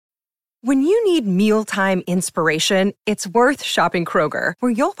When you need mealtime inspiration, it's worth shopping Kroger,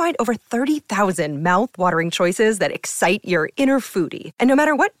 where you'll find over 30,000 mouth-watering choices that excite your inner foodie. And no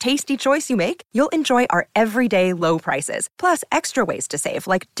matter what tasty choice you make, you'll enjoy our everyday low prices, plus extra ways to save,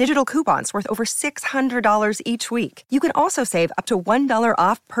 like digital coupons worth over $600 each week. You can also save up to $1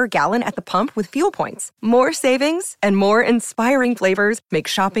 off per gallon at the pump with fuel points. More savings and more inspiring flavors make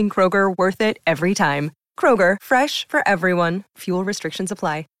shopping Kroger worth it every time. Kroger, fresh for everyone. Fuel restrictions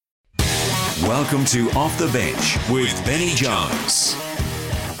apply. Welcome to Off the Bench with Benny Jones.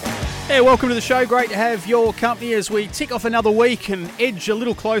 Hey, welcome to the show. Great to have your company as we tick off another week and edge a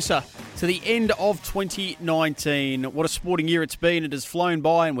little closer to the end of 2019. What a sporting year it's been. It has flown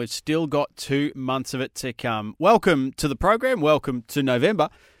by and we've still got 2 months of it to come. Welcome to the program. Welcome to November.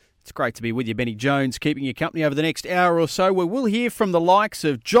 It's great to be with you, Benny Jones, keeping you company over the next hour or so, where we'll hear from the likes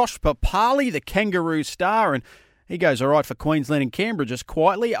of Josh Papali, the Kangaroo star, and he goes all right for Queensland and Canberra just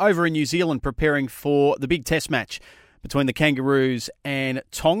quietly over in New Zealand, preparing for the big test match between the Kangaroos and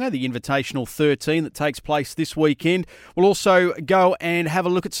Tonga, the Invitational 13 that takes place this weekend. We'll also go and have a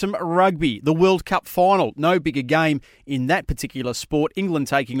look at some rugby, the World Cup final. No bigger game in that particular sport. England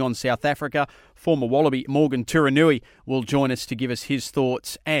taking on South Africa. Former Wallaby Morgan Turanui will join us to give us his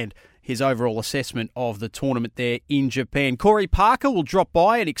thoughts and his overall assessment of the tournament there in Japan. Corey Parker will drop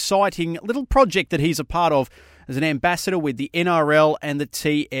by, an exciting little project that he's a part of as an ambassador with the NRL and the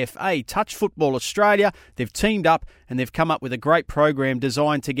TFA. Touch Football Australia, they've teamed up and they've come up with a great program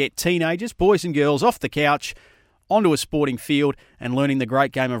designed to get teenagers, boys and girls, off the couch, onto a sporting field and learning the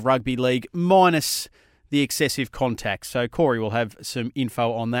great game of rugby league, minus the excessive contact. So Corey will have some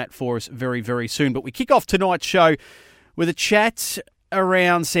info on that for us very, very soon. But we kick off tonight's show with a chat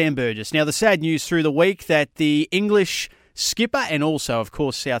around Sam Burgess. Now, the sad news through the week that the English skipper and also, of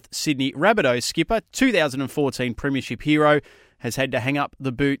course, South Sydney Rabbitohs skipper, 2014 Premiership hero, has had to hang up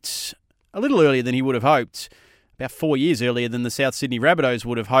the boots a little earlier than he would have hoped, about 4 years earlier than the South Sydney Rabbitohs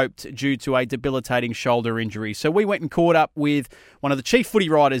would have hoped, due to a debilitating shoulder injury. So we went and caught up with one of the chief footy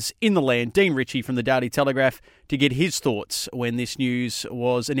writers in the land, Dean Ritchie from the Daily Telegraph, to get his thoughts when this news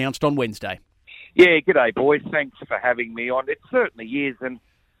was announced on Wednesday. Yeah, g'day boys. Thanks for having me on. It certainly is, and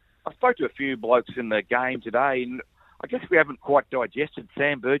I spoke to a few blokes in the game today, and I guess we haven't quite digested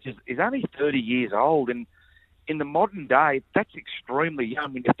Sam Burgess is only 30 years old, and in the modern day, that's extremely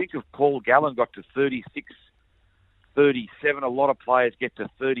young. When you think of Paul Gallen got to 36, 37, a lot of players get to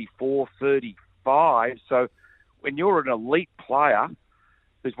 34, 35. So when you're an elite player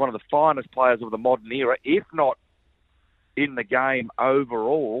who's one of the finest players of the modern era, if not in the game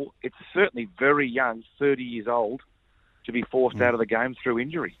overall, it's certainly very young, 30 years old, to be forced out of the game through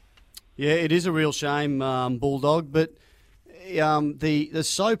injury. Yeah, it is a real shame, Bulldog, but the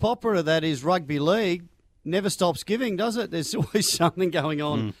soap opera that is rugby league never stops giving, does it? There's always something going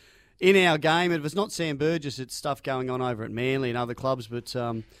on in our game. If it's not Sam Burgess, it's stuff going on over at Manly and other clubs. But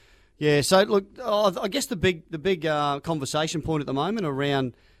yeah, so look, I guess the big conversation point at the moment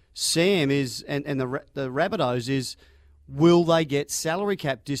around Sam is and the Rabbitohs is, will they get salary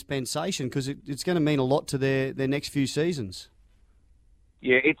cap dispensation? Because it's going to mean a lot to their next few seasons.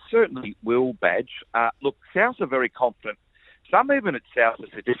 Yeah, it certainly will, Badge. Look, Souths are very confident. Some even at South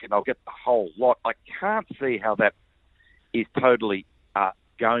are suggesting they'll get the whole lot. I can't see how that is totally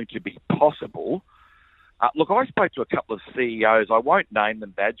going to be possible. Look, I spoke to a couple of CEOs. I won't name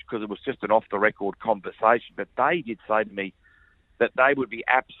them, Badge, because it was just an off-the-record conversation, but they did say to me that they would be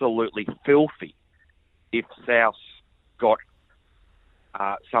absolutely filthy if Souths got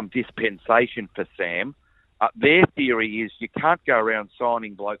some dispensation for Sam. Their theory is you can't go around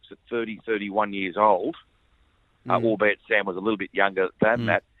signing blokes at 30, 31 years old, albeit Sam was a little bit younger than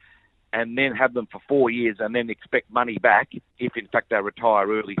that, and then have them for 4 years and then expect money back if, in fact, they retire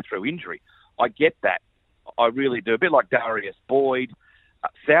early through injury. I get that. I really do. A bit like Darius Boyd.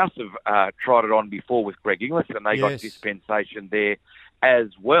 South have tried it on before with Greg Inglis, and they got dispensation there as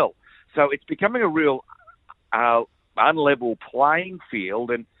well. So it's becoming a real unlevel playing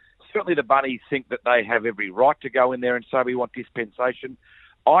field, and certainly the Bunnies think that they have every right to go in there and say we want dispensation.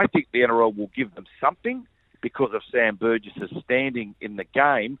 I think the NRL will give them something because of Sam Burgess' standing in the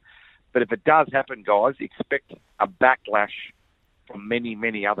game. But if it does happen, guys, expect a backlash from many,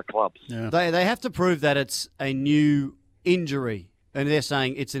 many other clubs. Yeah. They have to prove that it's a new injury. And they're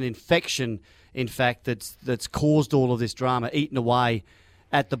saying it's an infection, in fact, that's caused all of this drama, eaten away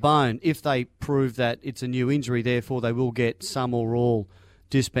at the bone. If they prove that it's a new injury, therefore they will get some or all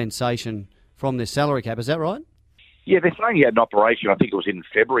dispensation from their salary cap. Is that right? Yeah, they're saying he had an operation, I think it was in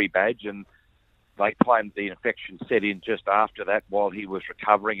February, Badge, and they claimed the infection set in just after that while he was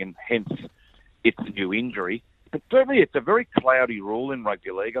recovering, and hence it's a new injury. But certainly it's a very cloudy rule in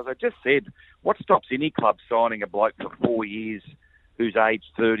rugby league. As I just said, what stops any club signing a bloke for 4 years who's aged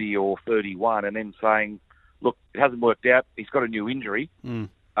 30 or 31 and then saying, look, it hasn't worked out, he's got a new injury,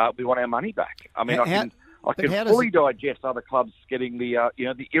 we want our money back? I mean, I can fully digest other clubs getting the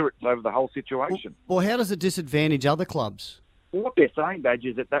the irrits over the whole situation. Well, how does it disadvantage other clubs? Well, what they're saying, Badge,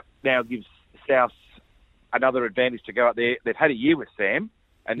 is that now gives South another advantage to go out there. They've had a year with Sam,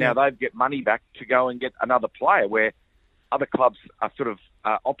 and now they get money back to go and get another player, where other clubs are sort of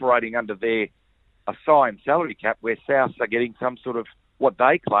operating under their assigned salary cap, where Souths are getting some sort of, what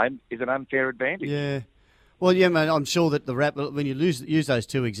they claim is an unfair advantage. Yeah. Well, yeah, man, I'm sure that when you use those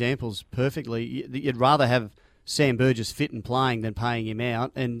two examples perfectly, you'd rather have Sam Burgess fit and playing than paying him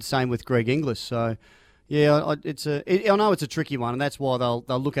out, and same with Greg Inglis. So, yeah, I know it's a tricky one, and that's why they'll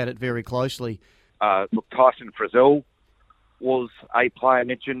look at it very closely. Look, Tyson Frizzell was a player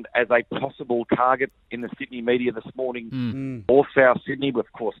mentioned as a possible target in the Sydney media this morning, or South Sydney, with,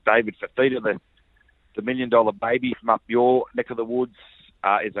 of course, David Fafita, the $1 million baby from up your neck of the woods,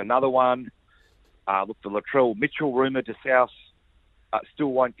 is another one. Look, the Latrell Mitchell rumour to South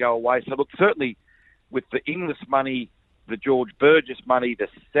still won't go away. So, look, certainly with the Inglis money, the George Burgess money, the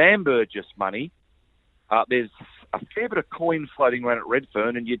Sam Burgess money, there's a fair bit of coin floating around at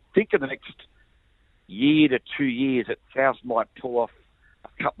Redfern, and you'd think in the next year to 2 years that South might pull off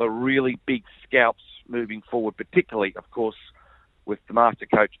a couple of really big scalps moving forward, particularly, of course, with the master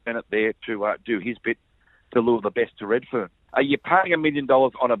coach Bennett there to do his bit to lure the best to Redfern. Are you paying $1 million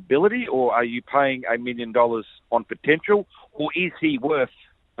on ability, or are you paying $1 million on potential, or is he worth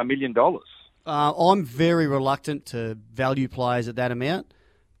 $1 million? I'm very reluctant to value players at that amount,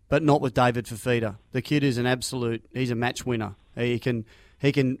 but not with David Fafita. The kid is he's a match winner. He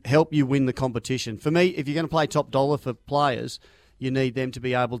can help you win the competition. For me, if you're going to play top dollar for players, you need them to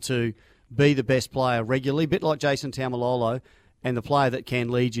be able to be the best player regularly, a bit like Jason Taumalolo, and the player that can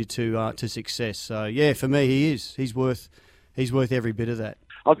lead you to success. So, yeah, for me, he's worth every bit of that.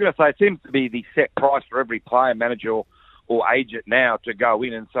 I was going to say, it seems to be the set price for every player, manager or agent now to go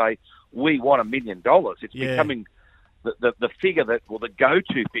in and say, we want $1 million. It's becoming the figure the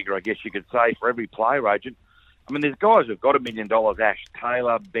go-to figure, I guess you could say, for every player agent. I mean, there's guys who've got $1 million, Ash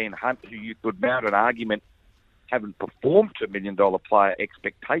Taylor, Ben Hunt, who you could mount an argument haven't performed to $1 million player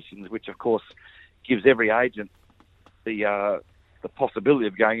expectations, which, of course, gives every agent the possibility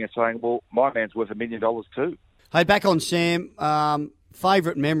of going and saying, well, my man's worth $1 million too. Hey, back on Sam,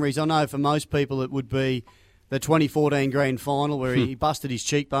 favourite memories. I know for most people it would be the 2014 grand final where he busted his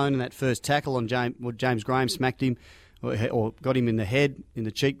cheekbone in that first tackle on James Graham, smacked him or got him in the head, in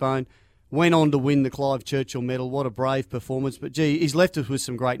the cheekbone. Went on to win the Clive Churchill medal. What a brave performance. But, gee, he's left us with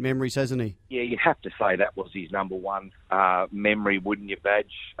some great memories, hasn't he? Yeah, you'd have to say that was his number one memory, wouldn't you,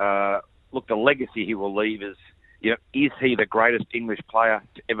 Badge? Look, the legacy he will leave is, is he the greatest English player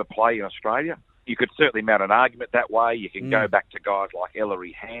to ever play in Australia? You could certainly mount an argument that way. You can go back to guys like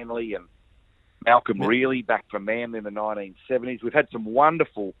Ellery Hanley and Malcolm Reilly back from Manly in the 1970s. We've had some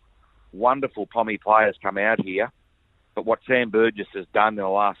wonderful, wonderful Pommy players come out here. But what Sam Burgess has done in the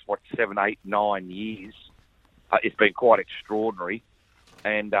last, 7, 8, 9 years, it's been quite extraordinary.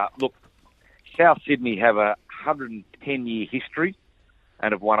 And look, South Sydney have a 110-year history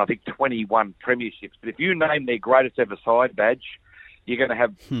and have won, I think, 21 premierships. But if you name their greatest ever side, Badge, you're going to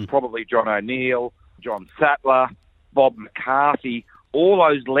have probably John O'Neill, John Sattler, Bob McCarthy, all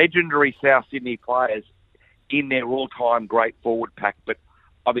those legendary South Sydney players in their all-time great forward pack. But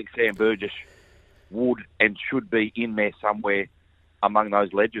I think Sam Burgess would and should be in there somewhere among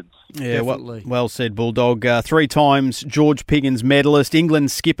those legends. Yeah, well said, Bulldog. 3 times George Piggins medalist, England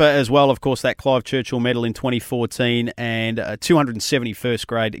skipper as well, of course, that Clive Churchill medal in 2014, and 270 first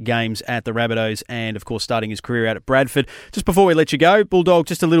grade games at the Rabbitohs, and, of course, starting his career out at Bradford. Just before we let you go, Bulldog,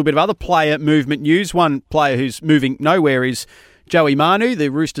 just a little bit of other player movement news. One player who's moving nowhere is Joey Manu. The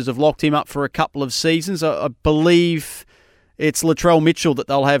Roosters have locked him up for a couple of seasons. I believe it's Latrell Mitchell that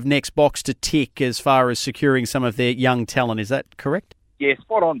they'll have next box to tick as far as securing some of their young talent. Is that correct? Yeah,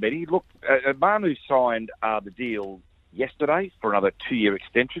 spot on, Benny. Look, Manu signed the deal yesterday for another 2-year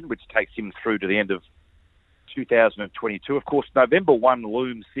extension, which takes him through to the end of 2022. Of course, November 1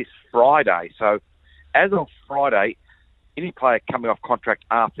 looms this Friday. So as of Friday, any player coming off contract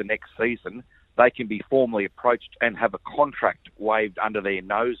after next season, they can be formally approached and have a contract waved under their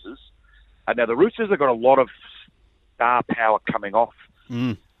noses. Now, the Roosters have got a lot of star power coming off.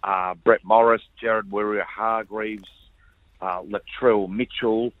 Brett Morris, Jared Warrior-Hargreaves, Latrell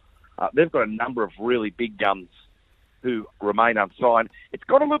Mitchell. They've got a number of really big guns who remain unsigned. It's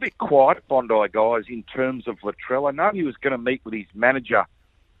got a little bit quiet, Bondi guys, in terms of Latrell. I know he was going to meet with his manager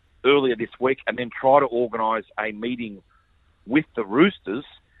earlier this week and then try to organise a meeting with the Roosters.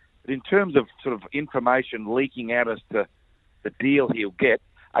 But in terms of sort of information leaking out as to the deal he'll get,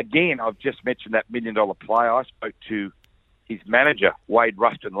 again, I've just mentioned that $1 million player. I spoke to his manager, Wade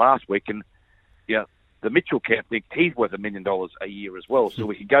Ruston, last week, and the Mitchell camp thinks he's worth $1 million a year as well. So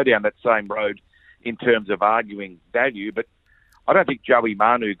we could go down that same road in terms of arguing value. But I don't think Joey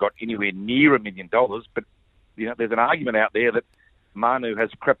Manu got anywhere near $1 million. But there's an argument out there that Manu has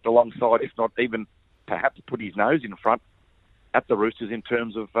crept alongside, if not even perhaps put his nose in front at the Roosters in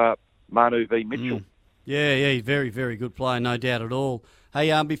terms of Manu v. Mitchell. Yeah, very, very good player, no doubt at all.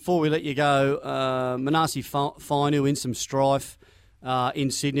 Hey, before we let you go, Manasi Fainu in some strife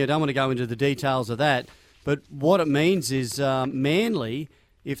in Sydney. I don't want to go into the details of that, but what it means is Manly,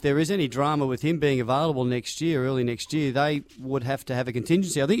 if there is any drama with him being available early next year, they would have to have a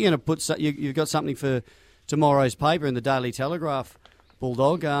contingency. I think you're going to put you've got something for tomorrow's paper in the Daily Telegraph,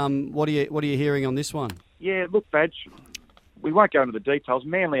 Bulldog. What are you hearing on this one? Yeah, look, Badge, we won't go into the details.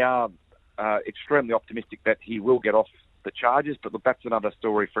 Manly are extremely optimistic that he will get off the charges, but look, that's another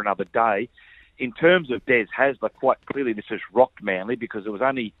story for another day. In terms of Des Hasler, quite clearly this has rocked Manly because it was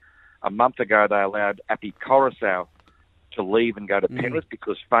only a month ago they allowed Api Coruscant to leave and go to Penrith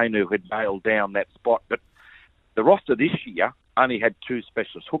because Fainu had nailed down that spot. But the roster this year only had 2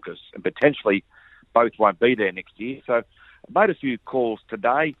 specialist hookers, and potentially both won't be there next year. So I made a few calls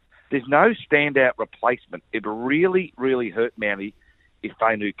today. There's no standout replacement. It really, really hurt Manly if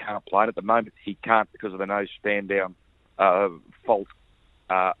Fainu can't play. And at the moment, he can't because of the no stand-down fault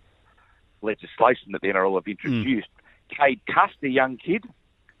legislation that the NRL have introduced. Cade Cust, a young kid,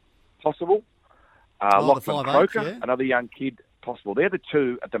 possible. Lachlan Croker, another young kid, possible. They're the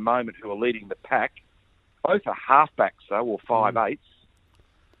 2 at the moment who are leading the pack. Both are halfbacks, though, or 5'8".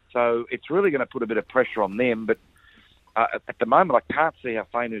 So it's really going to put a bit of pressure on them. But at the moment, I can't see how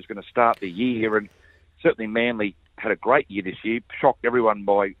Fainu's going to start the year. And certainly Manly had a great year this year, shocked everyone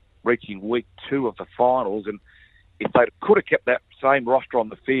by reaching week 2 of the finals. And if they could have kept that same roster on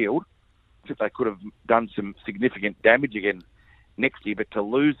the field, if they could have done some significant damage again next year. But to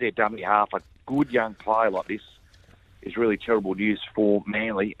lose their dummy half, a good young player like this, is really terrible news for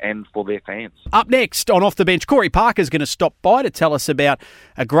Manly and for their fans. Up next on Off the Bench, Corey Parker's going to stop by to tell us about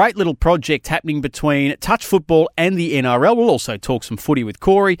a great little project happening between touch football and the NRL. We'll also talk some footy with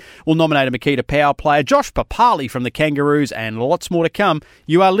Corey. We'll nominate a Makita Power player, Josh Papali from the Kangaroos, and lots more to come.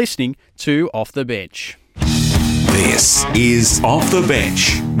 You are listening to Off the Bench. This is Off the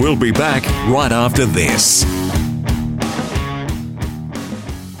Bench. We'll be back right after this.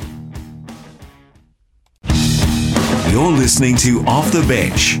 You're listening to Off the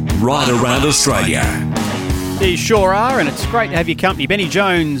Bench, right around Australia. You sure are, and it's great to have your company. Benny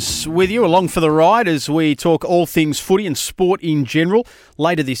Jones with you, along for the ride as we talk all things footy and sport in general.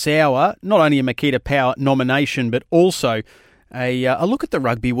 Later this hour, not only a Makita Power nomination, but also a look at the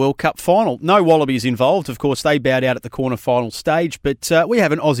Rugby World Cup final. No Wallabies involved, of course. They bowed out at the quarter-final stage, but we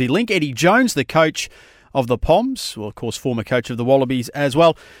have an Aussie link. Eddie Jones, the coach of the Poms, well, of course, former coach of the Wallabies as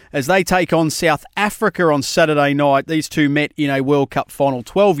well, as they take on South Africa on Saturday night. These two met in a World Cup final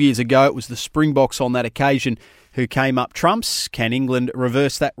 12 years ago. It was the Springboks on that occasion who came up trumps. Can England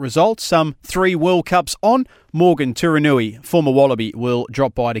reverse that result? Some 3 World Cups on. Morgan Turinui, former Wallaby, will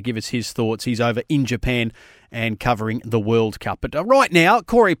drop by to give us his thoughts. He's over in Japan and covering the World Cup. But right now,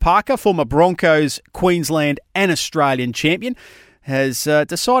 Corey Parker, former Broncos, Queensland and Australian champion, has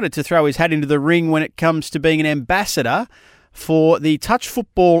decided to throw his hat into the ring when it comes to being an ambassador for the Touch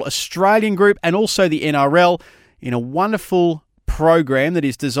Football Australian group and also the NRL in a wonderful program that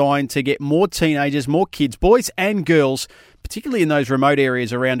is designed to get more teenagers, more kids, boys and girls, particularly in those remote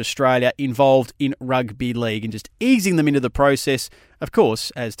areas around Australia, involved in rugby league and just easing them into the process, of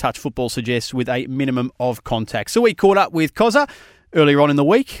course, as Touch Football suggests, with a minimum of contact. So we caught up with Cozza earlier on in the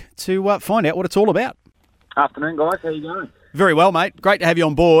week to find out what it's all about. Afternoon, guys. How you going? Very well, mate. Great to have you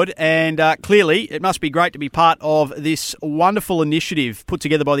on board. And clearly, it must be great to be part of this wonderful initiative put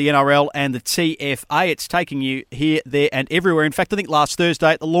together by the NRL and the TFA. It's taking you here, there and everywhere. In fact, I think last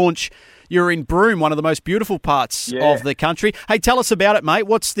Thursday at the launch, you were in Broome, one of the most beautiful parts of the country. Hey, tell us about it, mate.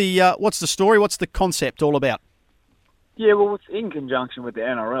 What's the story? What's the concept all about? Yeah, well, it's in conjunction with the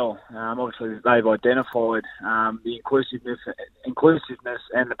NRL. Obviously, they've identified the inclusiveness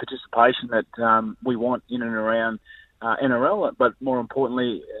and the participation that we want in and around NRL, but more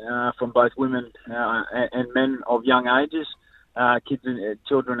importantly, from both women and men of young ages, kids and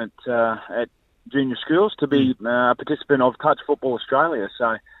children at junior schools, to be a participant of Touch Football Australia.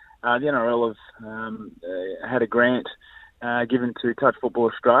 So the NRL have had a grant given to Touch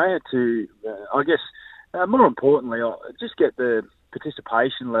Football Australia to, more importantly, just get the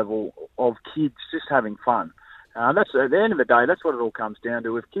participation level of kids just having fun. That's at the end of the day, that's what it all comes down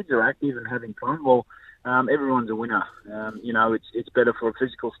to. If kids are active and having fun, well, everyone's a winner. It's better for a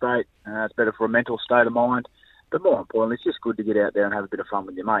physical state, it's better for a mental state of mind, but more importantly, it's just good to get out there and have a bit of fun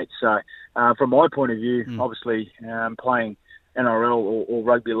with your mates. So, from my point of view, obviously, playing NRL or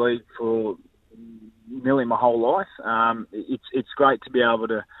rugby league for nearly my whole life, it's great to be able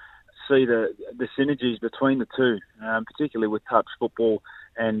to see the synergies between the two, particularly with touch football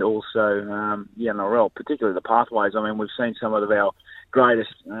and also the NRL, particularly the pathways. I mean, we've seen some of our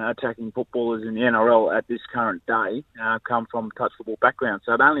greatest attacking footballers in the NRL at this current day come from touch football background.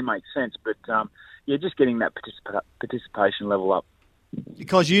 So it only makes sense, but just getting that participation level up.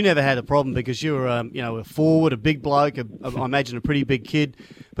 Because you never had a problem because you were, a forward, a big bloke, I imagine a pretty big kid.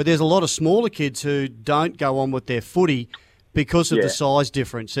 But there's a lot of smaller kids who don't go on with their footy because of the size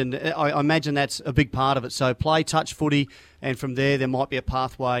difference. And I imagine that's a big part of it. So play touch footy, and from there might be a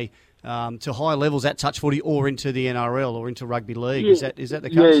pathway to higher levels at touch footy or into the NRL or into rugby league. Yeah. Is that the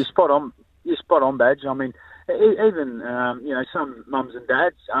case? Yeah, you're spot on. You're spot on, Badge. I mean, even, some mums and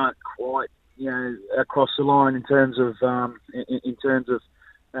dads aren't quite, across the line in terms of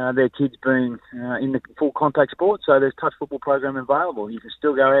their kids being in the full contact sport. So there's touch football program available. You can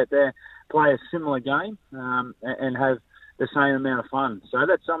still go out there, play a similar game, and have the same amount of fun. So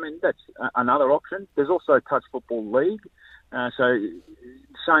that's another option. There's also touch football league. So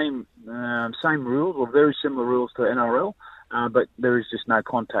same rules or very similar rules to NRL, but there is just no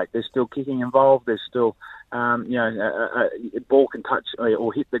contact. There's still kicking involved. There's still a ball can touch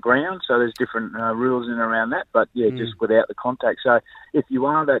or hit the ground. So there's different rules in and around that. But just without the contact. So if you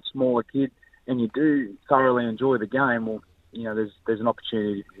are that smaller kid and you do thoroughly enjoy the game, well, there's an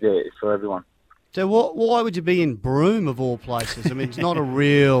opportunity there for everyone. So why would you be in Broome, of all places? I mean, it's not a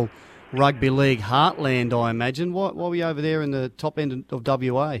real rugby league heartland, I imagine. Why were you over there in the top end of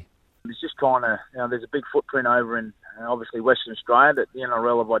WA? It's just trying to, there's a big footprint over in, obviously, Western Australia that the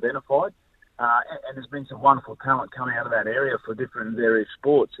NRL have identified. And there's been some wonderful talent coming out of that area for different various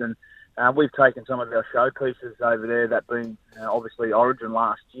sports. And we've taken some of our showpieces over there, that being obviously Origin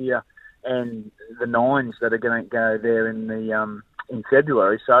last year and the Nines that are going to go there in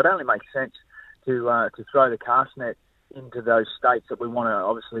February. So it only makes sense to throw the cast net into those states that we want to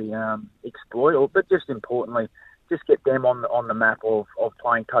obviously exploit, but just importantly, just get them on the map of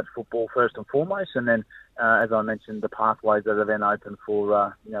playing touch football first and foremost, and then, as I mentioned, the pathways that are then open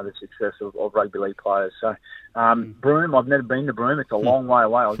for the success of rugby league players. So, Broome, I've never been to Broome. It's a long way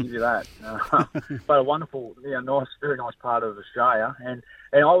away, I'll give you that. But a wonderful, nice, very nice part of Australia, and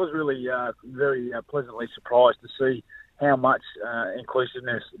I was really very pleasantly surprised to see how much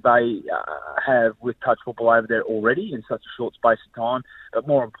inclusiveness they have with touch football over there already in such a short space of time, but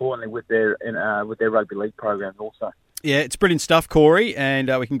more importantly with their rugby league programs also. Yeah, it's brilliant stuff, Corey,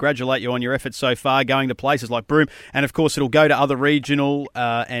 and we congratulate you on your efforts so far, going to places like Broome, and of course it'll go to other regional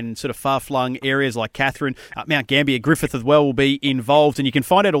and sort of far-flung areas like Katherine, Mount Gambier, Griffith as well will be involved, and you can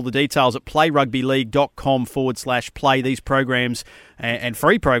find out all the details at playrugbyleague.com/play. These programs and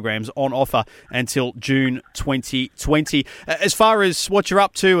free programs on offer until June 2020. As far as what you're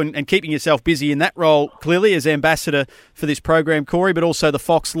up to and keeping yourself busy in that role, clearly as ambassador for this program, Corey, but also the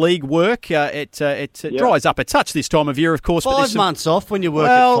Fox League work, it dries up a touch this time of year, of course. 5 months off when you work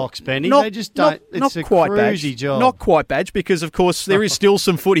at Fox, Benny. They just don't. It's a cruisy job. Not quite, Badge, because of course there is still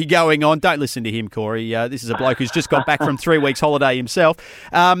some footy going on. Don't listen to him, Corey. This is a bloke who's just got back from 3 weeks holiday himself.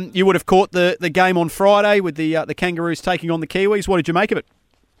 You would have caught the game on Friday with the Kangaroos taking on the Kiwis. What did you make of it?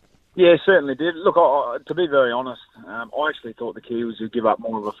 Yeah, certainly did. Look, to be very honest, I actually thought the Kiwis would give up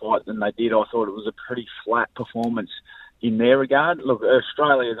more of a fight than they did. I thought it was a pretty flat performance in their regard. Look,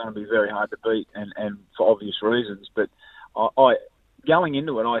 Australia are going to be very hard to beat, and for obvious reasons. But I going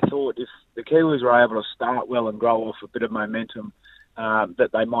into it, I thought if the Kiwis were able to start well and grow off a bit of momentum,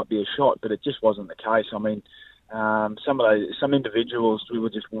 that they might be a shot. But it just wasn't the case. I mean, some individuals we were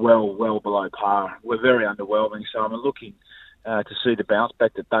just well below par. We're very underwhelming. So I'm looking to see the bounce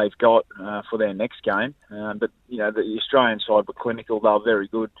back that they've got for their next game. But the Australian side were clinical. They were very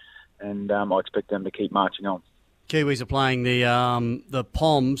good, and I expect them to keep marching on. Kiwis are playing the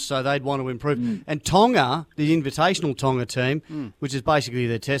Poms, so they'd want to improve. And Tonga, the invitational Tonga team, which is basically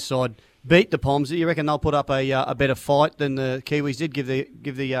their test side, beat the Poms. You reckon they'll put up a better fight than the Kiwis did?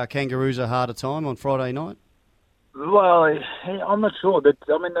 Give the Kangaroos a harder time on Friday night? Well, I'm not sure. But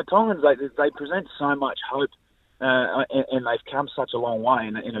I mean, the Tongans they present so much hope. And they've come such a long way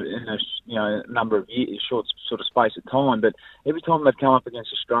in a number of years, short sort of space of time. But every time they've come up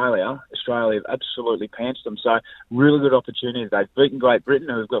against Australia have absolutely pantsed them. So really good opportunity. They've beaten Great Britain,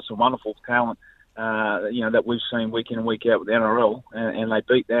 who've got some wonderful talent that we've seen week in and week out with the NRL, and they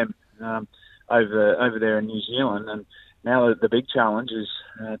beat them over there in New Zealand. And now the big challenge is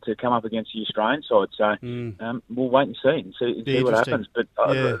to come up against the Australian side. So we'll wait and see what happens. But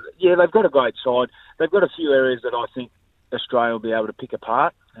they've got a great side. They've got a few areas that I think Australia will be able to pick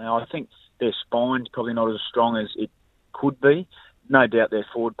apart. I think their spine's probably not as strong as it could be. No doubt their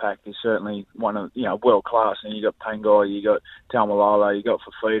forward pack is certainly one of, world class. And you got Pangai, you got Taumalolo, you got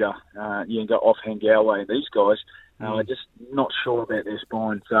Fafita, you got Offhand Galway. These guys are just not sure about their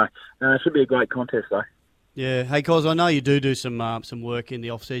spine. So it should be a great contest, though. Yeah. Hey, Cos, I know you do some work in the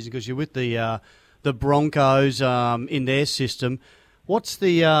off season because you're with the Broncos in their system. What's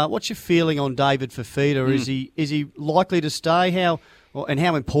your feeling on David Fafita? Is he likely to stay? How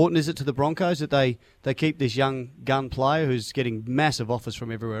important is it to the Broncos that they keep this young gun player who's getting massive offers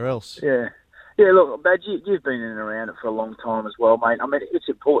from everywhere else? Yeah. Look, Badge, you've been in and around it for a long time as well, mate. I mean, it's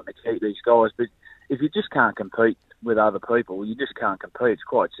important to keep these guys, but if you just can't compete with other people, you just can't compete. It's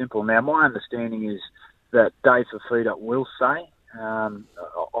quite simple. Now, my understanding is that Dave Fafita will stay. And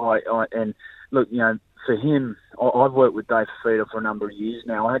look, for him, I've worked with Dave Fafita for a number of years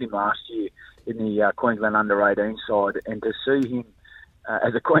now. I had him last year in the Queensland Under-18 side, and to see him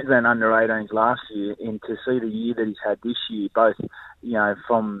as a Queensland Under-18s last year, and to see the year that he's had this year, both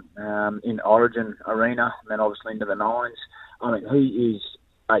from in Origin arena and then obviously into the Nines, I mean, he is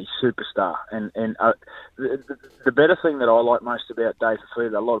a superstar. And the better thing that I like most about Dave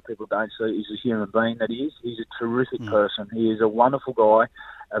Fafita, a lot of people don't see, is the human being that he is. He's a terrific person. He is a wonderful guy,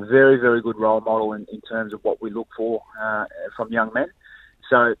 a very, very good role model in terms of what we look for from young men.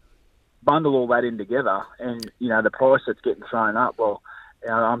 So bundle all that in together, and the price that's getting thrown up. Well,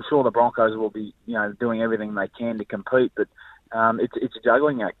 I'm sure the Broncos will be doing everything they can to compete, but it's a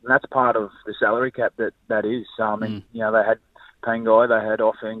juggling act, and that's part of the salary cap that is. So I mean, they had Pangai, they had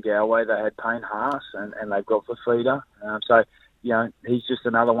Offhand Galway, they had Payne Haas, and they've got Fafita. So he's just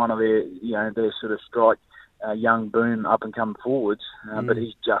another one of their sort of strike young boom up and coming forwards, but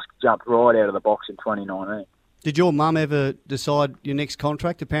he's just jumped right out of the box in 2019. Did your mum ever decide your next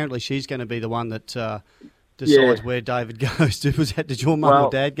contract? Apparently she's going to be the one that decides where David goes. Did your mum or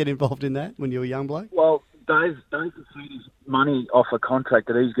dad get involved in that when you were a young bloke? Well, Dave Fafita's money off a contract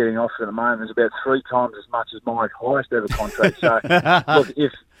that he's getting offered at the moment is about 3 times as much as my highest ever contract. So, look,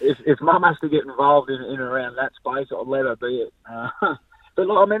 if mum has to get involved in and around that space, I'll let her be it. But,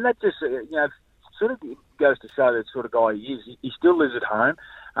 look, I mean, that just, sort of goes to show the sort of guy he is. He still lives at home.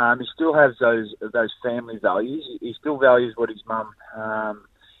 He still has those family values. He still values what his mum,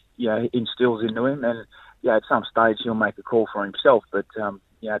 instills into him. And at some stage he'll make a call for himself. But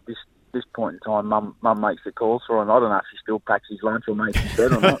at this point in time, mum makes the calls for him. I don't know if she still packs his lunch or makes his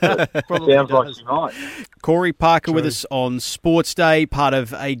bed or not. But sounds like she might. Corey Parker with us on Sports Day, part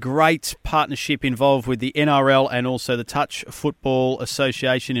of a great partnership involved with the NRL and also the Touch Football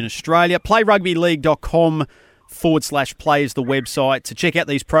Association in Australia. PlayRugbyLeague.com/play is the website to check out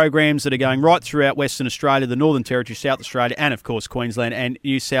these programs that are going right throughout Western Australia, the Northern Territory, South Australia, and of course Queensland and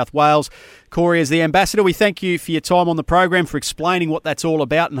New South Wales. Corey, as the ambassador, we thank you for your time on the program, for explaining what that's all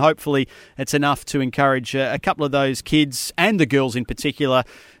about, and hopefully it's enough to encourage a couple of those kids and the girls in particular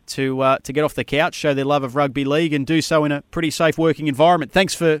to get off the couch, show their love of rugby league, and do so in a pretty safe working environment.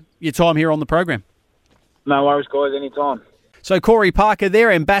 Thanks for your time here on the program. No worries, guys. Anytime. So Corey Parker,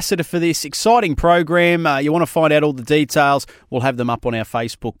 their ambassador for this exciting program. You want to find out all the details, we'll have them up on our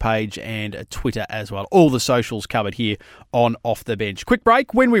Facebook page and Twitter as well. All the socials covered here on Off the Bench. Quick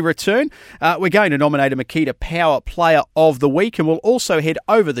break. When we return, we're going to nominate a Makita Power Player of the Week, and we'll also head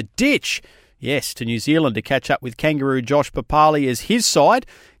over the ditch, yes, to New Zealand to catch up with Kangaroo Josh Papali as his side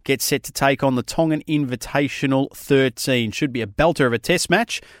gets set to take on the Tongan Invitational 13. Should be a belter of a test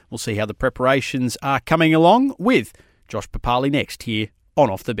match. We'll see how the preparations are coming along with Josh Papali next here on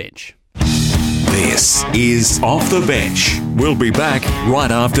Off the Bench. This is Off the Bench. We'll be back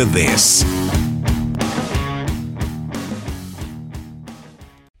right after this.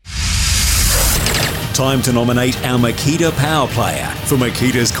 Time to nominate our Makita Power Player for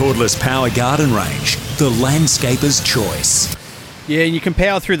Makita's cordless power garden range, the landscaper's choice. Yeah, you can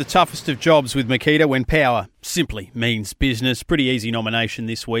power through the toughest of jobs with Makita when power simply means business. Pretty easy nomination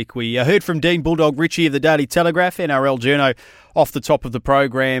this week. We heard from Dean Bulldog Ritchie of the Daily Telegraph, NRL journo, off the top of the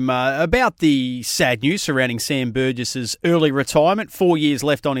program about the sad news surrounding Sam Burgess's early retirement. 4 years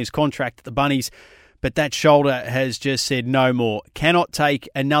left on his contract at the Bunnies, but that shoulder has just said no more. Cannot take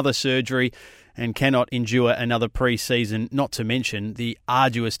another surgery and cannot endure another pre-season, not to mention the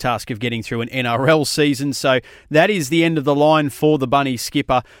arduous task of getting through an NRL season. So that is the end of the line for the Bunny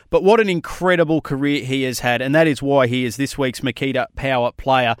skipper. But what an incredible career he has had, and that is why he is this week's Makita Power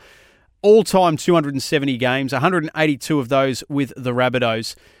Player. all-time 270 games, 182 of those with the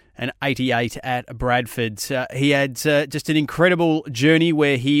Rabbitohs and 88 at Bradford. He had just an incredible journey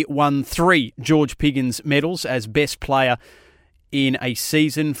where he won 3 George Piggins medals as best player in a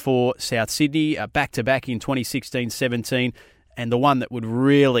season for South Sydney, back-to-back in 2016-17. And the one that would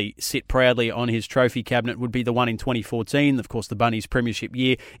really sit proudly on his trophy cabinet would be the one in 2014, of course, the Bunnies' premiership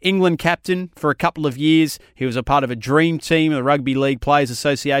year. England captain for a couple of years. He was a part of a dream team, the Rugby League Players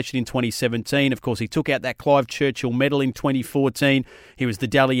Association in 2017. Of course, he took out that Clive Churchill medal in 2014. He was the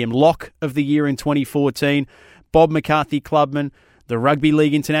Dally M Lock of the year in 2014. Bob McCarthy Clubman, the Rugby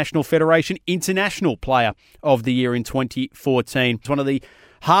League International Federation International Player of the Year in 2014. It's one of the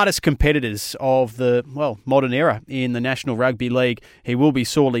hardest competitors of the, modern era in the National Rugby League. He will be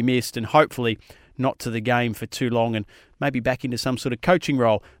sorely missed and hopefully not to the game for too long and maybe back into some sort of coaching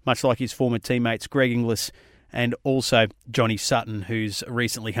role, much like his former teammates Greg Inglis and also Johnny Sutton, who's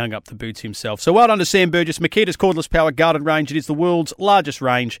recently hung up the boots himself. So well done to Sam Burgess. Makita's cordless power garden range. It is the world's largest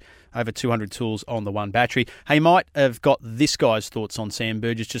range, over 200 tools on the one battery. Hey, might have got this guy's thoughts on Sam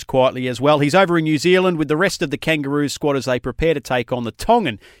Burgess just quietly as well. He's over in New Zealand with the rest of the Kangaroos squad as they prepare to take on the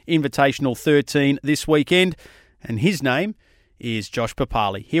Tongan Invitational 13 this weekend. And his name is Josh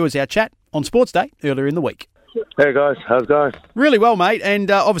Papali. Here was our chat on Sports Day earlier in the week. Hey guys, how's it going? Really well, mate,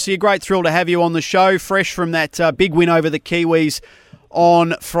 and obviously a great thrill to have you on the show, fresh from that big win over the Kiwis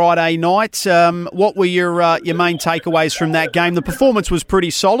on Friday night. What were your main takeaways from that game? The performance was pretty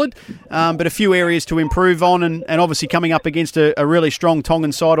solid, but a few areas to improve on, and obviously coming up against a really strong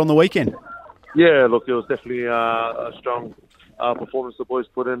Tongan side on the weekend. Yeah, look, it was definitely a strong performance the boys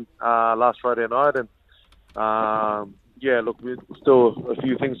put in last Friday night, and look, we've still a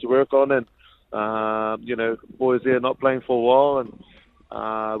few things to work on, and boys there not playing for a while, and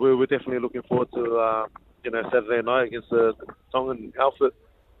we're definitely looking forward to Saturday night against the Tongan outfit.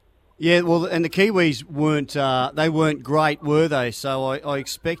 Yeah, well, and the Kiwis weren't great, were they? So I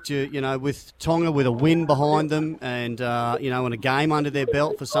expect you, with Tonga with a win behind them, and and a game under their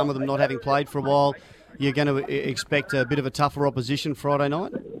belt for some of them not having played for a while, you're going to expect a bit of a tougher opposition Saturday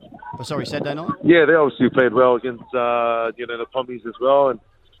night. Yeah, they obviously played well against the Pommies as well, and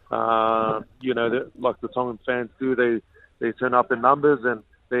like the Tongan fans do, they turn up in numbers and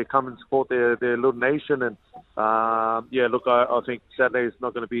they come and support their little nation. And I think Saturday is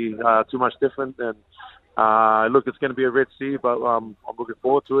not going to be too much different. And it's going to be a Red Sea, but I'm looking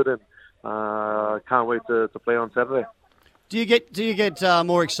forward to it, and can't wait to play on Saturday. Do you get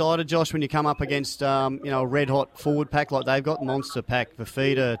more excited, Josh, when you come up against a red hot forward pack like they've got? Monster pack: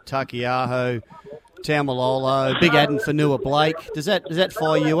 Fafita, Takiaho, Taumalolo, Big Adam Fanua Blake. Does that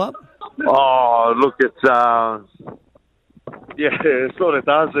fire you up? Oh, look, it's it sort of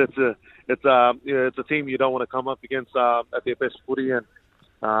does. It's a team you don't want to come up against at their best footy, and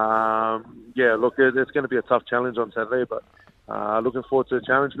it's going to be a tough challenge on Saturday. But looking forward to the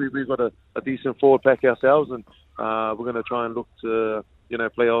challenge. We've got a decent forward pack ourselves, and we're going to try and look to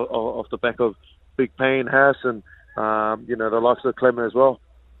play off the back of Big Payne, Haas, and the likes of Clemmer as well.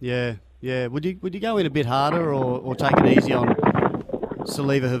 Yeah. Yeah, would you go in a bit harder or take it easy on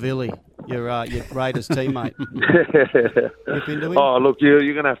Saliva Havili, your Raiders teammate? Oh, look, you're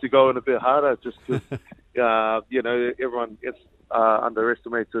going to have to go in a bit harder just because, everyone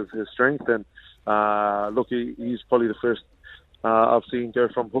underestimates his strength. And, he's probably the first I've seen go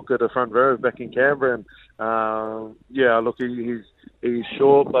from hooker to front row back in Canberra. And, he's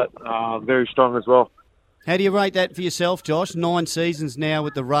short but very strong as well. How do you rate that for yourself, Josh? 9 seasons now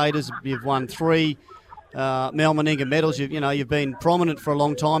with the Raiders. You've won 3 Mal Meninga medals. You've been prominent for a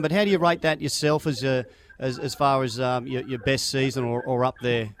long time. But how do you rate that yourself as far as your best season or up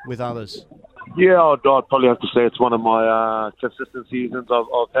there with others? Yeah, I'd probably have to say it's one of my consistent seasons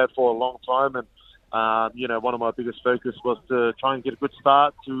I've had for a long time. And one of my biggest focus was to try and get a good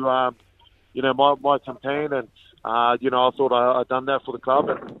start to my campaign. And I thought I'd done that for the club.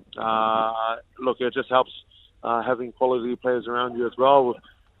 And it just helps having quality players around you as well. With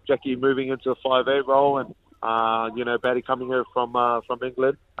Jackie moving into a 5'8" role, and Batty coming here from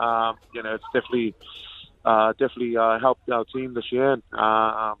England. It's definitely helped our team this year. And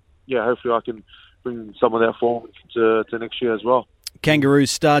hopefully I can bring some of that forward to next year as well. Kangaroos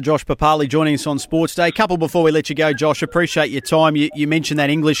star Josh Papali joining us on Sports Day. Couple before we let you go, Josh, appreciate your time. You mentioned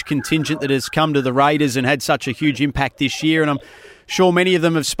that English contingent that has come to the Raiders and had such a huge impact this year, and I'm sure many of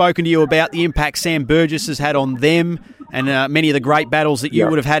them have spoken to you about the impact Sam Burgess has had on them and many of the great battles that you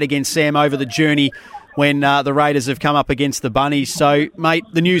would have had against Sam over the journey when the Raiders have come up against the Bunnies. So, mate,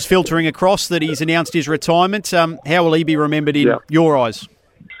 the news filtering across that he's announced his retirement. How will he be remembered in your eyes?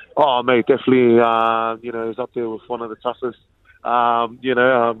 Oh, mate, definitely, he's up there with one of the toughest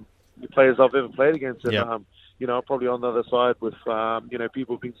players I've ever played against. And, Yeah. Probably on the other side with,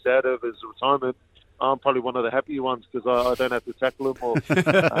 people being sad over his retirement, I'm probably one of the happy ones because I don't have to tackle him or,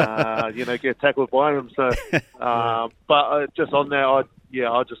 get tackled by him. So, but just on there, I'd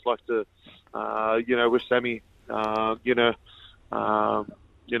just like to, wish Sammy, the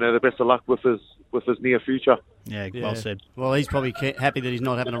best of luck with his near future. Yeah, well said. Well, he's probably happy that he's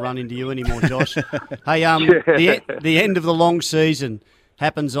not having to run into you anymore, Josh. Hey, the end of the long season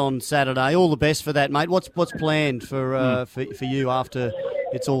happens on Saturday. All the best for that, mate. What's planned for you after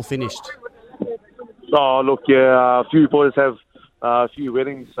it's all finished? Oh, look, a few boys have a few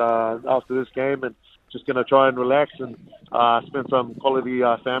weddings after this game, and just going to try and relax and spend some quality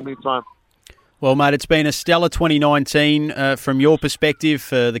family time. Well, mate, it's been a stellar 2019 from your perspective.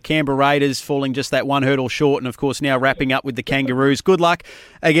 The Canberra Raiders falling just that one hurdle short, and of course now wrapping up with the Kangaroos. Good luck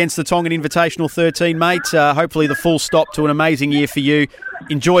against the Tongan Invitational 13, mate. Hopefully the full stop to an amazing year for you.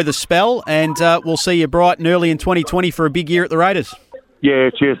 Enjoy the spell, and we'll see you bright and early in 2020 for a big year at the Raiders. Yeah,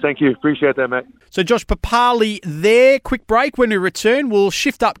 cheers. Thank you. Appreciate that, mate. So Josh Papali there. Quick break. When we return, we'll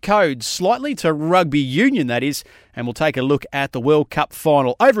shift up codes slightly to rugby union, that is, and we'll take a look at the World Cup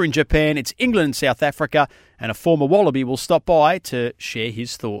final. Over in Japan, it's England and South Africa, and a former Wallaby will stop by to share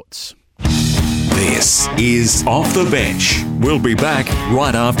his thoughts. This is Off the Bench. We'll be back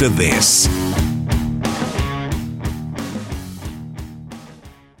right after this.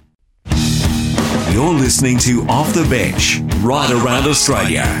 You're listening to Off the Bench, right around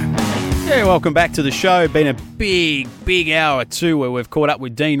Australia. Yeah, welcome back to the show. Been a big hour too, where we've caught up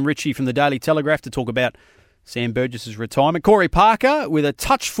with Dean Ritchie from the Daily Telegraph to talk about Sam Burgess's retirement. Corey Parker with a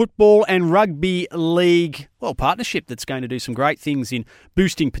touch football and rugby league, partnership that's going to do some great things in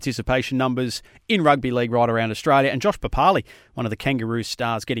boosting participation numbers in rugby league right around Australia. And Josh Papali, one of the Kangaroo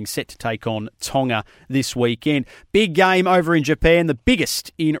stars, getting set to take on Tonga this weekend. Big game over in Japan, the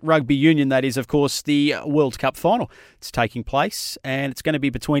biggest in rugby union, that is, of course, the World Cup final. It's taking place, and it's going to be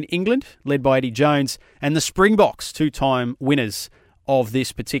between England, led by Eddie Jones, and the Springboks, two-time winners of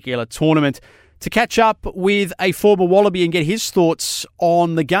this particular tournament. To catch up with a former Wallaby and get his thoughts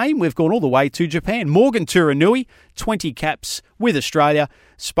on the game, we've gone all the way to Japan. Morgan Turanui, 20 caps with Australia,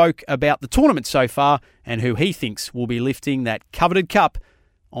 spoke about the tournament so far and who he thinks will be lifting that coveted cup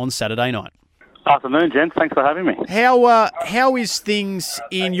on Saturday night. Afternoon, gents. Thanks for having me. How is things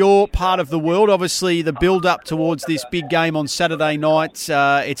in your part of the world? Obviously, the build-up towards this big game on Saturday night,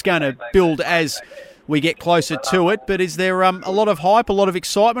 it's going to build as we get closer to it, but is there a lot of hype, a lot of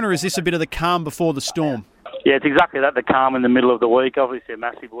excitement, or is this a bit of the calm before the storm? Yeah, it's exactly that, the calm in the middle of the week. Obviously a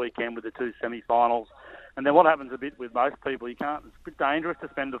massive weekend with the two semi-finals. And then what happens a bit with most people, it's a bit dangerous to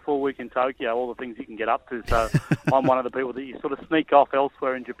spend a full week in Tokyo, all the things you can get up to. So I'm one of the people that you sort of sneak off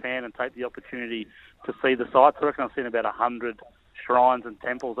elsewhere in Japan and take the opportunity to see the sights. I reckon I've seen about 100 shrines and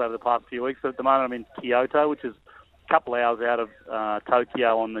temples over the past few weeks. So at the moment I'm in Kyoto, which is couple hours out of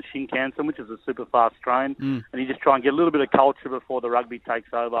Tokyo on the Shinkansen, which is a super fast train, and you just try and get a little bit of culture before the rugby takes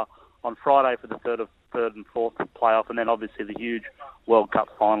over on Friday for the third and fourth playoff, and then obviously the huge World Cup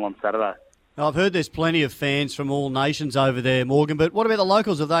final on Saturday. I've heard there's plenty of fans from all nations over there, Morgan, but what about the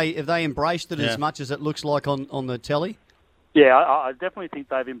locals? Have they embraced it as much as it looks like on the telly? Yeah, I definitely think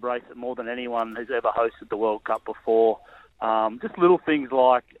they've embraced it more than anyone who's ever hosted the World Cup before. Just little things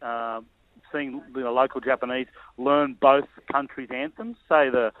like seeing local Japanese learn both countries' anthems. Say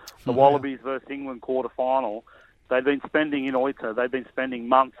the Wallabies versus England quarter-final. They've been spending in Oita, they've been spending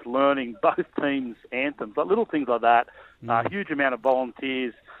months learning both teams' anthems. Like little things like that. Huge amount of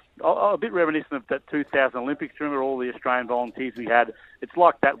volunteers. A bit reminiscent of that 2000 Olympics. Remember all the Australian volunteers we had? It's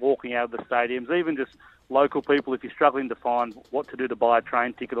like that walking out of the stadiums. Even just local people, if you're struggling to find what to do to buy a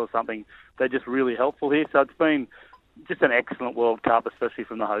train ticket or something, they're just really helpful here. So it's been just an excellent World Cup, especially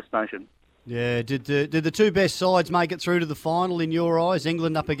from the host nation. Yeah, did the two best sides make it through to the final in your eyes?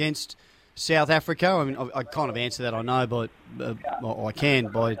 England up against South Africa. I mean, I kind of answer that, I know, but I can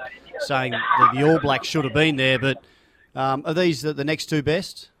by saying that the All Blacks should have been there. But are these the next two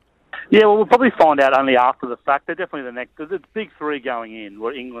best? Yeah, well, we'll probably find out only after the fact. They're definitely the next. The big three going in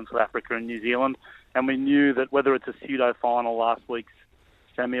were England, South Africa, and New Zealand, and we knew that whether it's a pseudo final last week's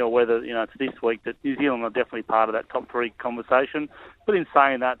semi or whether it's this week, that New Zealand are definitely part of that top three conversation. But in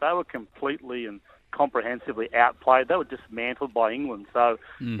saying that, they were completely and comprehensively outplayed. They were dismantled by England. So,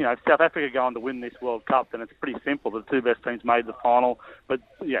 if South Africa go on to win this World Cup, then it's pretty simple. The two best teams made the final. But,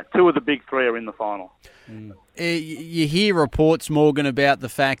 two of the big three are in the final. You hear reports, Morgan, about the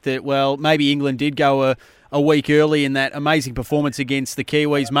fact that, maybe England did go a week early in that amazing performance against the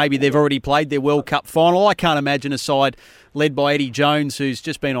Kiwis. Maybe they've already played their World Cup final. I can't imagine a side led by Eddie Jones, who's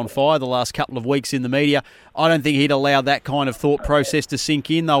just been on fire the last couple of weeks in the media. I don't think he'd allow that kind of thought process to sink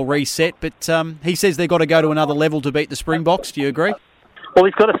in. They'll reset, but he says they've got to go to another level to beat the Springboks. Do you agree? Well,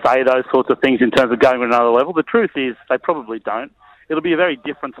 he's got to say those sorts of things in terms of going to another level. The truth is they probably don't. It'll be a very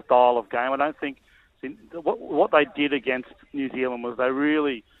different style of game. I don't think what they did against New Zealand was they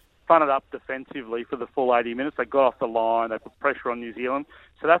really fronted up defensively for the full 80 minutes. They got off the line. They put pressure on New Zealand.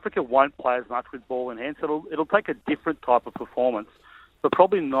 South Africa won't play as much with ball in hand, so it'll take a different type of performance, but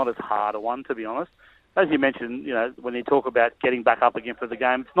probably not as hard a one, to be honest. As you mentioned, when you talk about getting back up again for the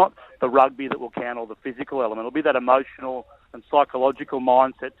game, it's not the rugby that will count or the physical element. It'll be that emotional and psychological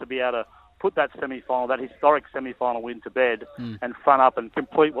mindset to be able to put that semi-final, that historic semi-final win to bed and front up and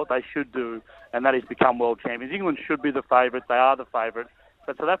complete what they should do, and that is become world champions. England should be the favourite. They are the favourite.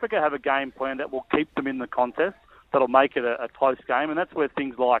 But South Africa have a game plan that will keep them in the contest, that'll make it a close game, and that's where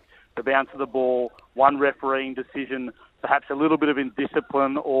things like the bounce of the ball, one refereeing decision, perhaps a little bit of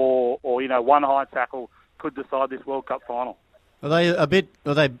indiscipline or one high tackle could decide this World Cup final.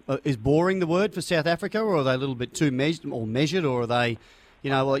 Is boring the word for South Africa, or are they a little bit too measured, or are they,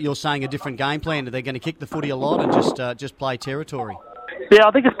 you're saying a different game plan? Are they going to kick the footy a lot and just play territory? Yeah,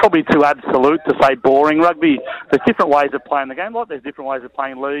 I think it's probably too absolute to say boring. Rugby, there's different ways of playing the game, like there's different ways of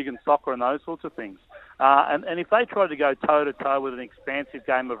playing league and soccer and those sorts of things. And if they tried to go toe-to-toe with an expansive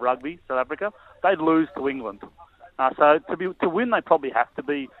game of rugby, South Africa, they'd lose to England. So to win, they probably have to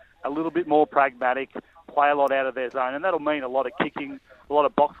be a little bit more pragmatic, play a lot out of their zone, and that'll mean a lot of kicking, a lot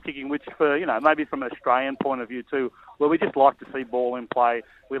of box kicking, which for, maybe from an Australian point of view too, where we just like to see ball in play,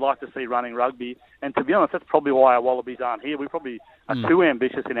 we like to see running rugby, and to be honest, that's probably why our Wallabies aren't here. We probably are too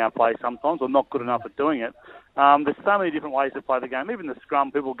ambitious in our play sometimes, or not good enough at doing it. There's so many different ways to play the game. Even the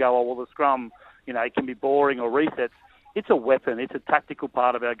scrum, people go, the scrum, it can be boring or resets. It's a weapon. It's a tactical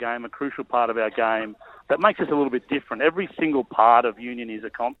part of our game, a crucial part of our game that makes us a little bit different. Every single part of Union is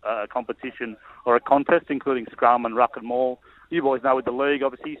a competition or a contest, including scrum and ruck and maul. You boys know with the league,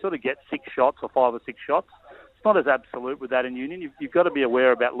 obviously, you sort of get 6 shots or 5 or 6 shots. It's not as absolute with that in Union. You've got to be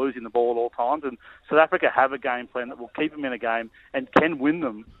aware about losing the ball at all times. And South Africa have a game plan that will keep them in a game and can win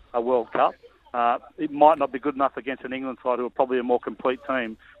them a World Cup. It might not be good enough against an England side who are probably a more complete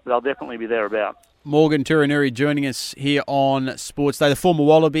team, but they'll definitely be thereabouts. Morgan Turinuri joining us here on Sports Day, the former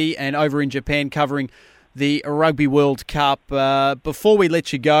Wallaby and over in Japan covering the Rugby World Cup. Before we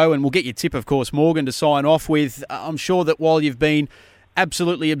let you go, and we'll get your tip, of course, Morgan, to sign off with, I'm sure that while you've been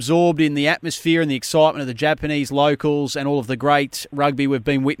absolutely absorbed in the atmosphere and the excitement of the Japanese locals and all of the great rugby we've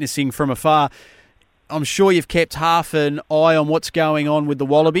been witnessing from afar, I'm sure you've kept half an eye on what's going on with the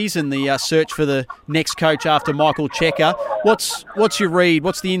Wallabies and the search for the next coach after Michael Cheika. What's your read?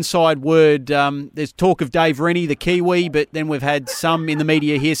 What's the inside word? There's talk of Dave Rennie, the Kiwi, but then we've had some in the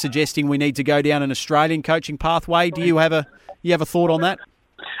media here suggesting we need to go down an Australian coaching pathway. Do you have a thought on that?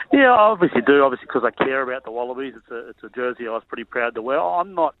 Yeah, I obviously do. Obviously, because I care about the Wallabies. It's a jersey I was pretty proud to wear.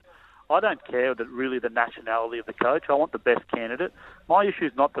 I don't care that really the nationality of the coach. I want the best candidate. My issue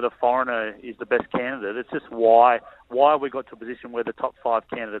is not that a foreigner is the best candidate. It's just why we got to a position where the top 5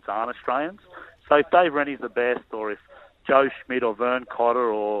 candidates aren't Australians. So if Dave Rennie's the best, or if Joe Schmidt or Vern Cotter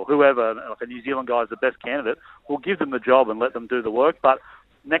or whoever, like a New Zealand guy, is the best candidate, we'll give them the job and let them do the work. But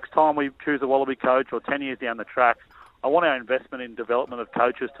next time we choose a Wallaby coach or 10 years down the track, I want our investment in development of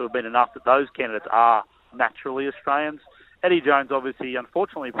coaches to have been enough that those candidates are naturally Australians. Eddie Jones, obviously,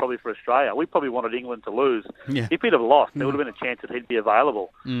 unfortunately, probably for Australia, we probably wanted England to lose. Yeah. If he'd have lost, there would have been a chance that he'd be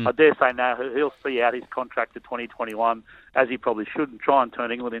available. I dare say now he'll see out his contract to 2021, as he probably should, and try and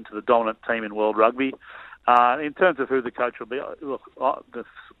turn England into the dominant team in world rugby. In terms of who the coach will be, look,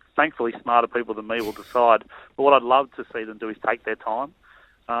 thankfully smarter people than me will decide. But what I'd love to see them do is take their time.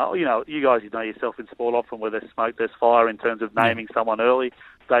 You guys know yourself in sport often where there's smoke, there's fire in terms of naming someone early.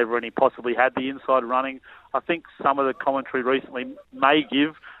 Dave Rennie possibly had the inside running. I think some of the commentary recently may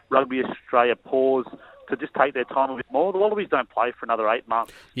give Rugby Australia pause to just take their time a bit more. The Wallabies don't play for another 8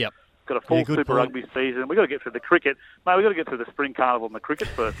 months. Yep. Got a full Super Rugby season. We've got to get through the cricket. Mate, we've got to get through the spring carnival and the cricket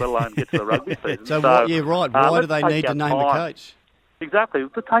first, let alone get to the rugby season. Why do they need to name a coach? Exactly.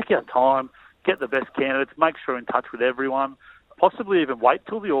 To take our time, get the best candidates, make sure in touch with everyone, possibly even wait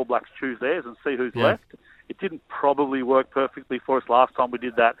till the All Blacks choose theirs and see who's left. It didn't probably work perfectly for us last time we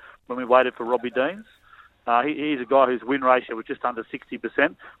did that when we waited for Robbie Deans. He's a guy whose win ratio was just under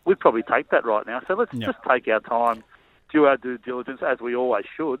 60%. We'd probably take that right now. So let's just take our time, do our due diligence, as we always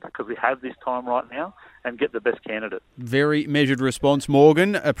should, because we have this time right now, and get the best candidate. Very measured response,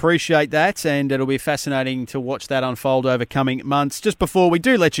 Morgan. Appreciate that, and it'll be fascinating to watch that unfold over coming months. Just before we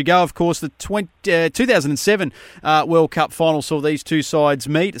do let you go, of course, the 2007 World Cup final saw these two sides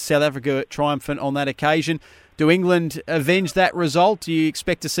meet. South Africa triumphant on that occasion. Do England avenge that result? Do you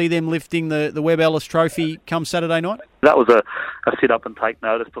expect to see them lifting the Webb Ellis Trophy come Saturday night? That was a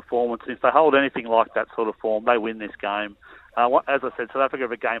sit-up-and-take-notice performance. If they hold anything like that sort of form, they win this game. As I said, South Africa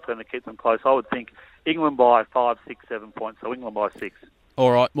have a game plan to keep them close. I would think England by 5, 6, 7 points, so England by 6.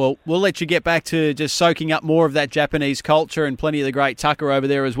 All right, well, we'll let you get back to just soaking up more of that Japanese culture and plenty of the great tucker over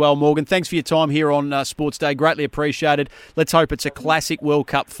there as well. Morgan, thanks for your time here on Sports Day. Greatly appreciated. Let's hope it's a classic World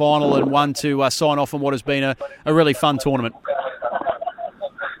Cup final and one to sign off on what has been a really fun tournament.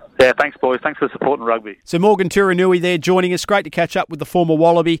 Yeah, thanks, boys. Thanks for supporting rugby. So Morgan Turinui there joining us. Great to catch up with the former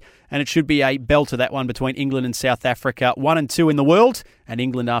Wallaby, and it should be a belter, that one between England and South Africa. 1 and 2 in the world, and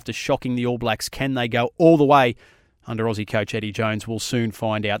England after shocking the All Blacks. Can they go all the way under Aussie coach Eddie Jones? We'll soon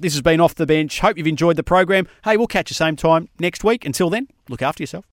find out. This has been Off the Bench. Hope you've enjoyed the program. Hey, we'll catch you same time next week. Until then, look after yourself.